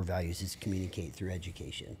of our core values is communicate through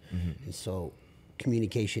education. And so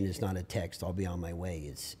communication is not a text, I'll be on my way.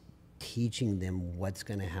 It's teaching them what's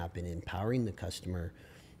going to happen, empowering the customer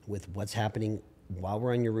with what's happening while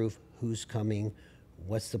we're on your roof, who's coming,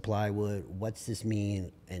 what's the plywood, what's this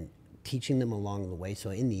mean, and teaching them along the way. So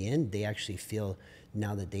in the end, they actually feel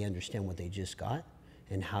now that they understand what they just got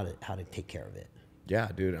and how to take care of it. Yeah,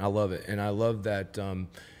 dude, I love it. And I love that,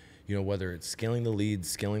 you know, whether it's scaling the leads,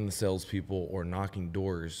 scaling the salespeople, or knocking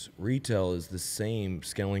doors, retail is the same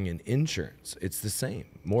scaling in insurance. It's the same.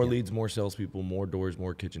 More leads, more salespeople, more doors,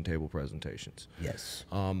 more kitchen table presentations. Yes.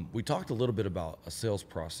 We talked a little bit about a sales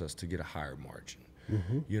process to get a higher margin.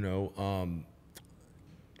 You know,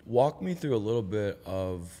 walk me through a little bit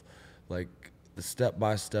of, like, the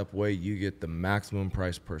step-by-step way you get the maximum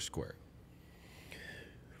price per square.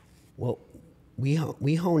 Well, we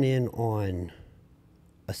hone in on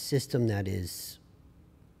a system that is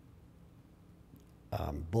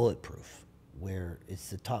bulletproof, where it's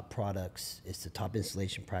the top products, it's the top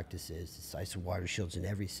installation practices, it's ice and water shields in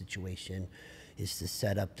every situation, it's the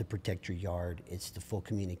setup to protect your yard, it's the full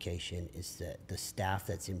communication, it's the staff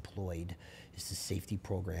that's employed, it's the safety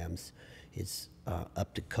programs, it's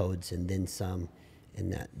up to codes and then some,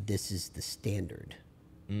 and that this is the standard.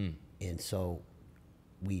 And so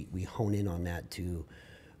we hone in on that to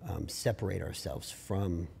separate ourselves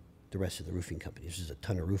from the rest of the roofing companies. There's a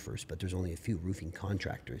ton of roofers, but there's only a few roofing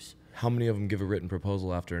contractors. How many of them give a written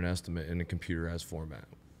proposal after an estimate in a computerized format?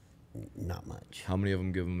 Not much. How many of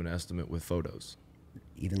them give them an estimate with photos?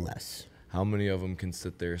 Even less. How many of them can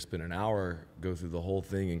sit there, spend an hour, go through the whole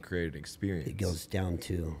thing, and create an experience? It goes down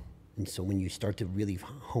to, and so when you start to really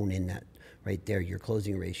hone in that right there, your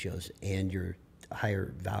closing ratios and your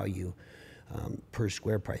higher value per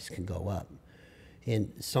square price can go up.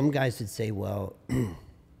 And some guys would say, well,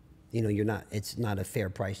 you know, it's not a fair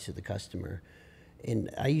price to the customer. And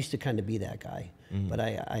I used to kind of be that guy. But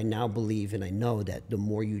I now believe and I know that the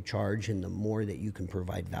more you charge and the more that you can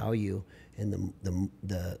provide value and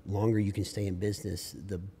the longer you can stay in business,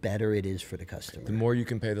 the better it is for the customer. The more you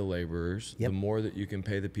can pay the laborers, the more that you can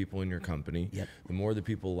pay the people in your company, the more the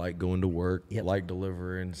people like going to work, like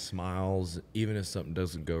delivering smiles, even if something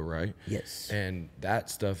doesn't go right. Yes. And that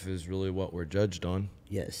stuff is really what we're judged on.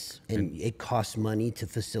 Yes. And it costs money to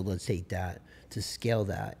facilitate that, to scale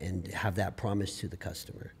that, and have that promise to the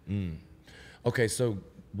customer. Okay, so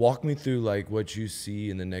walk me through like what you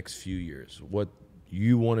see in the next few years, what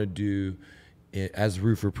you want to do as a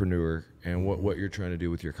rooferpreneur and what you're trying to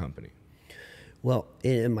do with your company. Well,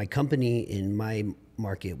 in my company, in my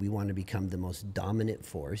market, we want to become the most dominant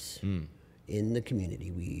force in the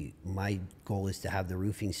community. My goal is to have the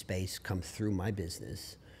roofing space come through my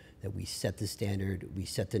business, that we set the standard, we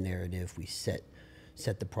set the narrative, we set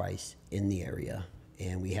the price in the area,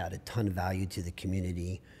 and we had a ton of value to the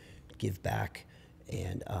community, give back,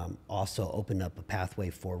 and also open up a pathway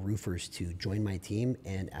for roofers to join my team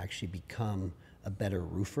and actually become a better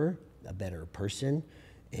roofer, a better person,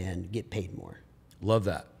 and get paid more. Love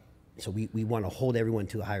that. So we want to hold everyone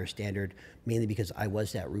to a higher standard, mainly because I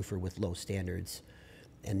was that roofer with low standards,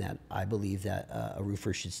 and that I believe that a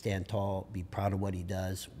roofer should stand tall, be proud of what he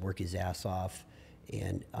does, work his ass off,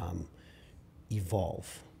 and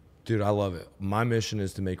evolve. Dude, I love it. My mission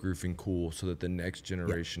is to make roofing cool so that the next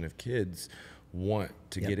generation of kids want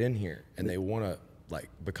to get in here and they want to like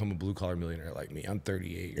become a blue collar millionaire like me. I'm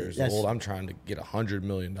 38 years old. I'm trying to get $100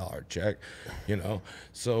 million check, you know?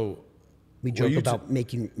 So we joke about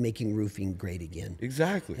making roofing great again.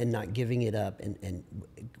 Exactly. And not giving it up, and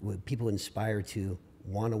people inspire to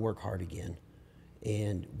want to work hard again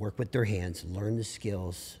and work with their hands, learn the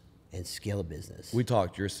skills, and scale a business. We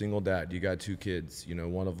talked, you're a single dad. You got 2 kids, you know,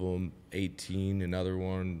 one of them 18, another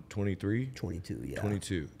one 23? 22, yeah.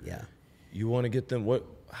 22. Yeah. You want to get them,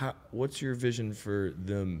 what's your vision for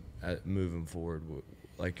them moving forward?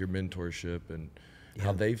 Like your mentorship and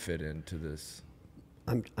how they fit into this?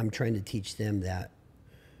 I'm trying to teach them that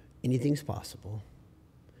anything's possible.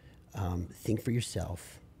 Think for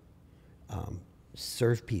yourself,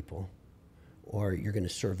 serve people, or you're going to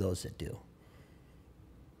serve those that do.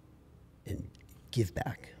 And give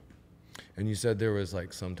back. And you said there was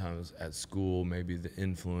like sometimes at school, maybe the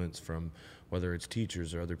influence from whether it's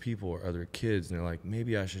teachers or other people or other kids, and they're like,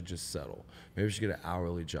 maybe I should just settle. Maybe I should get an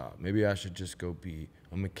hourly job. Maybe I should just go be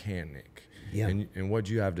a mechanic. Yeah. And what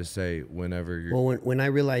do you have to say whenever you're... Well, when I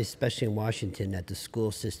realized, especially in Washington, that the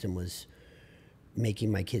school system was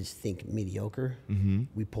making my kids think mediocre,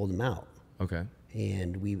 we pulled them out. Okay.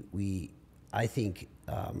 And I think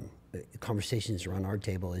conversations around our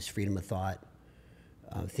table is freedom of thought.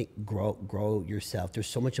 Grow yourself. There's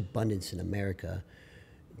so much abundance in America.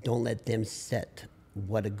 Don't let them set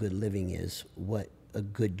what a good living is, what a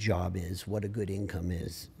good job is, what a good income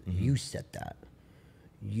is. You set that.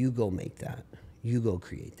 You go make that. You go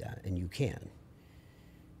create that, and you can.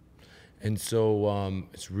 And so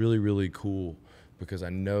it's really, really cool because I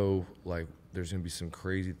know like there's going to be some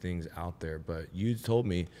crazy things out there, but you told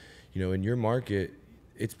me, you know, in your market,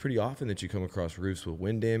 it's pretty often that you come across roofs with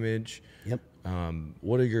wind damage. Yep.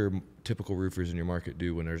 What do your typical roofers in your market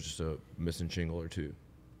do when there's just a missing shingle or two?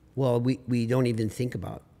 Well, we don't even think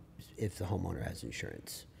about if the homeowner has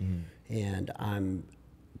insurance. And I'm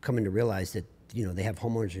coming to realize that, you know, they have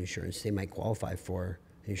homeowners insurance. They might qualify for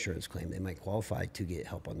an insurance claim. They might qualify to get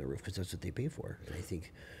help on the roof because that's what they pay for. And I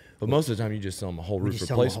think... But most of the time, you just sell them a whole roof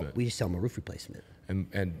replacement. We just sell them a roof replacement.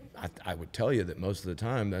 And I would tell you that most of the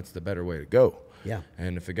time, that's the better way to go. Yeah.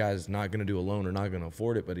 And if a guy's not going to do a loan or not going to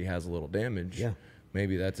afford it, but he has a little damage,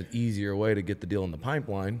 maybe that's an easier way to get the deal in the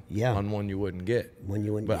pipeline on one you wouldn't get.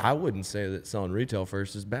 But I wouldn't say that selling retail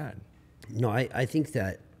first is bad. No, I think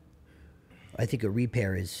a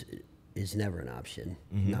repair is never an option.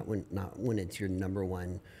 Not when it's your number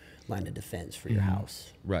one line of defense for your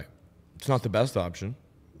house. Right. It's not the best option.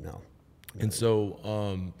 No. And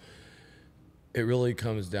so it really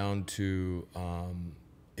comes down to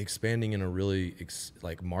expanding in a really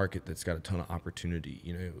like market that's got a ton of opportunity.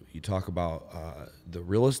 You know, you talk about the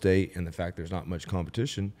real estate and the fact there's not much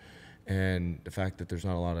competition, and the fact that there's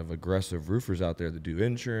not a lot of aggressive roofers out there that do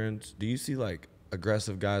insurance. Do you see like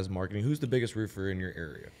aggressive guys marketing? Who's the biggest roofer in your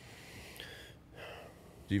area?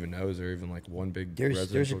 Do you even know? Is there even like one big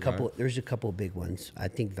there's a couple guy? there's a couple big ones. I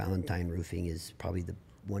think Valentine Roofing is probably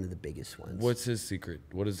one of the biggest ones. What's his secret?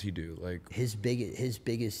 What does he do? Like his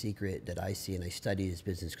biggest secret that I see, and I study his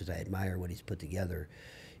business because I admire what he's put together,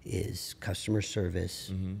 is customer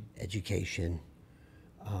service, education,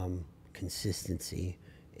 consistency,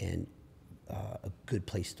 and a good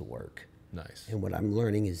place to work. Nice. And what I'm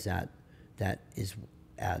learning is that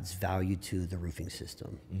adds value to the roofing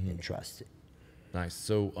system and trust. Nice.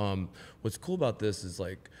 So what's cool about this is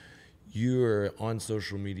like you're on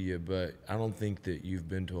social media, but I don't think that you've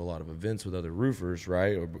been to a lot of events with other roofers,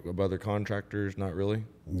 right? Or other contractors, not really?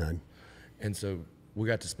 None. And so we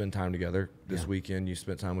got to spend time together this weekend. You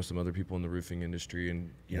spent time with some other people in the roofing industry,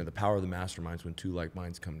 and you know the power of the masterminds when two like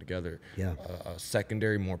minds come together. Yeah. A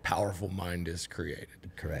secondary, more powerful mind is created.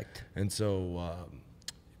 Correct. And so,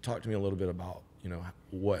 talk to me a little bit about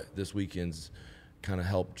what this weekend's kind of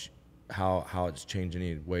helped, how it's changed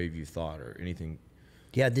any way you thought or anything.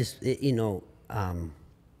 Yeah.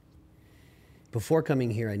 Before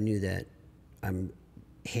coming here, I knew that I'm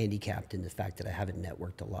handicapped in the fact that I haven't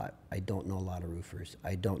networked a lot. I don't know a lot of roofers.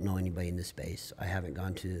 I don't know anybody in the space. I haven't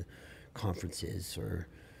gone to conferences or,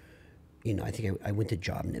 I think I went to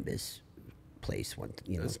Job Nimbus place once.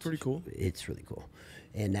 That's pretty cool. It's really cool.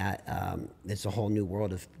 And that, it's a whole new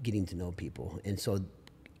world of getting to know people. And so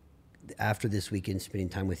after this weekend, spending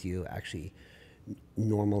time with you, actually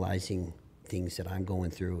normalizing things that I'm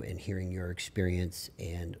going through and hearing your experience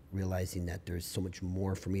and realizing that there's so much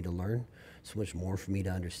more for me to learn, so much more for me to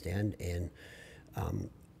understand, and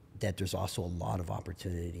that there's also a lot of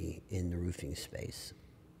opportunity in the roofing space.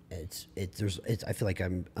 I feel like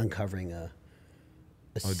I'm uncovering a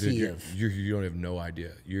sea of. You don't have no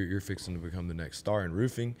idea. You're fixing to become the next star in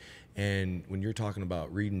roofing. And when you're talking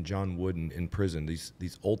about reading John Wooden in prison,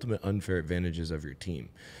 these ultimate unfair advantages of your team,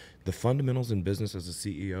 the fundamentals in business as a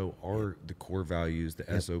CEO are the core values,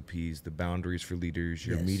 the SOPs, the boundaries for leaders,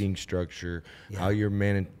 your meeting structure, how you're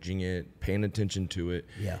managing it, paying attention to it,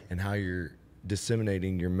 and how you're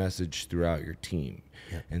disseminating your message throughout your team.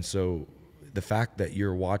 And so the fact that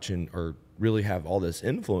you're watching or really have all this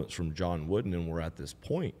influence from John Wooden and we're at this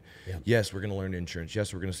point, yes, we're going to learn insurance.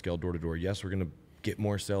 Yes, we're going to scale door to door. Yes, we're going to get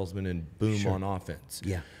more salesmen and boom on offense.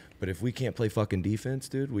 But if we can't play fucking defense,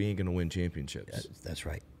 dude, we ain't going to win championships. That's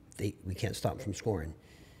right. We can't stop them from scoring.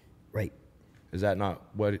 Right. Is that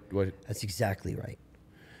not what? That's exactly right.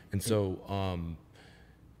 And so,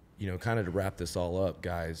 kind of to wrap this all up,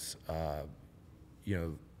 guys,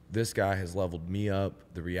 this guy has leveled me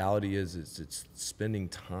up. The reality is it's spending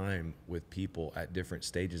time with people at different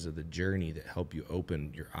stages of the journey that help you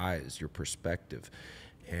open your eyes, your perspective.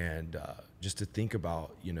 And just to think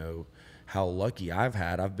about, how lucky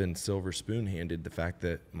I've been silver spoon handed. The fact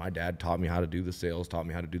that my dad taught me how to do the sales, taught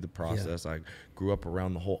me how to do the process. I grew up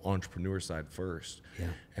around the whole entrepreneur side first.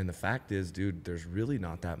 And the fact is, dude, there's really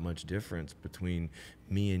not that much difference between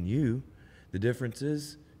me and you. The difference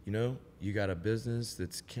is, you got a business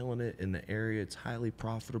that's killing it in the area. It's highly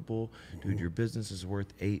profitable. Dude, your business is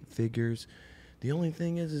worth 8 figures. The only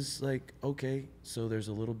thing is like, okay, so there's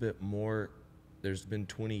a little bit more. There's been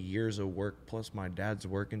 20 years of work plus my dad's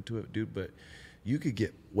work into it, dude, but you could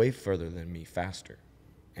get way further than me faster.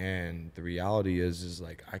 And the reality is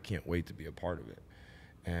like, I can't wait to be a part of it.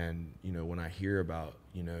 And, when I hear about,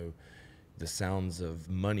 the sounds of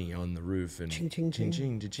money on the roof and ching, ching, ching,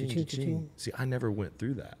 ching, ching, ching, ching, ching, ching. ching. See, I never went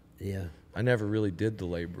through that. Yeah. I never really did the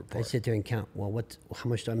labor part. I sit there and count, well, how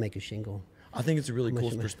much do I make a shingle? I think it's a really cool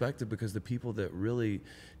perspective because the people that really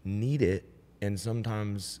need it and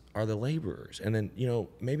sometimes are the laborers. And then,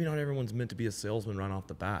 maybe not everyone's meant to be a salesman right off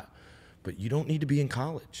the bat, but you don't need to be in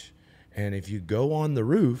college. And if you go on the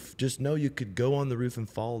roof, just know you could go on the roof and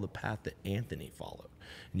follow the path that Anthony followed.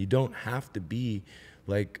 And you don't have to be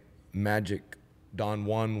like Magic Don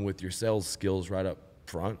Juan with your sales skills right up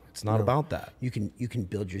front. It's not about that. You can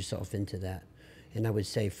build yourself into that. And I would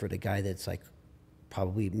say for the guy that's like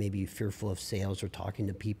probably maybe fearful of sales or talking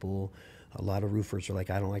to people, a lot of roofers are like,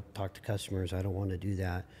 I don't like to talk to customers. I don't want to do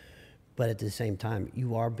that. But at the same time,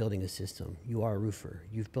 you are building a system. You are a roofer.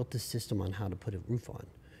 You've built a system on how to put a roof on.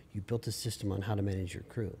 You built a system on how to manage your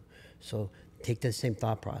crew. So take that same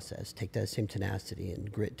thought process, take that same tenacity and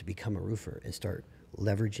grit to become a roofer and start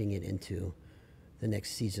leveraging it into the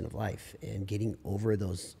next season of life and getting over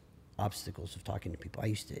those obstacles of talking to people. I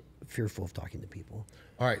used to fearful of talking to people.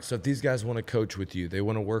 All right. So if these guys want to coach with you, they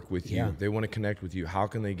want to work with you, Yeah. they want to connect with you, how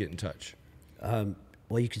can they get in touch?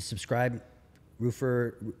 Well, you can subscribe,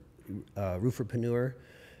 Rooferpreneur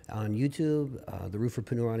on YouTube, the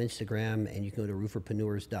Rooferpreneur on Instagram, and you can go to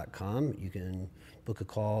rooferpreneurs.com. You can book a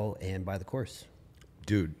call and buy the course.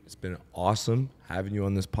 Dude, it's been awesome having you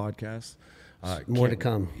on this podcast. More to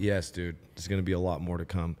come. Yes, dude. There's going to be a lot more to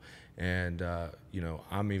come. And, you know,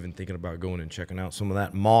 I'm even thinking about going and checking out some of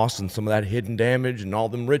that moss and some of that hidden damage and all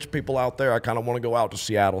them rich people out there. I kind of want to go out to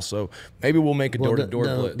Seattle. So maybe we'll make a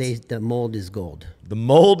door-to-door blitz. The mold is gold. The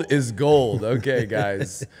mold is gold. Okay,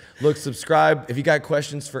 guys. Look, subscribe. If you got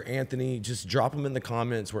questions for Anthony, just drop them in the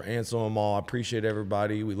comments. We're answering them all. I appreciate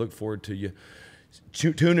everybody. We look forward to you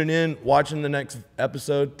tuning in, watching the next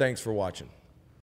episode. Thanks for watching.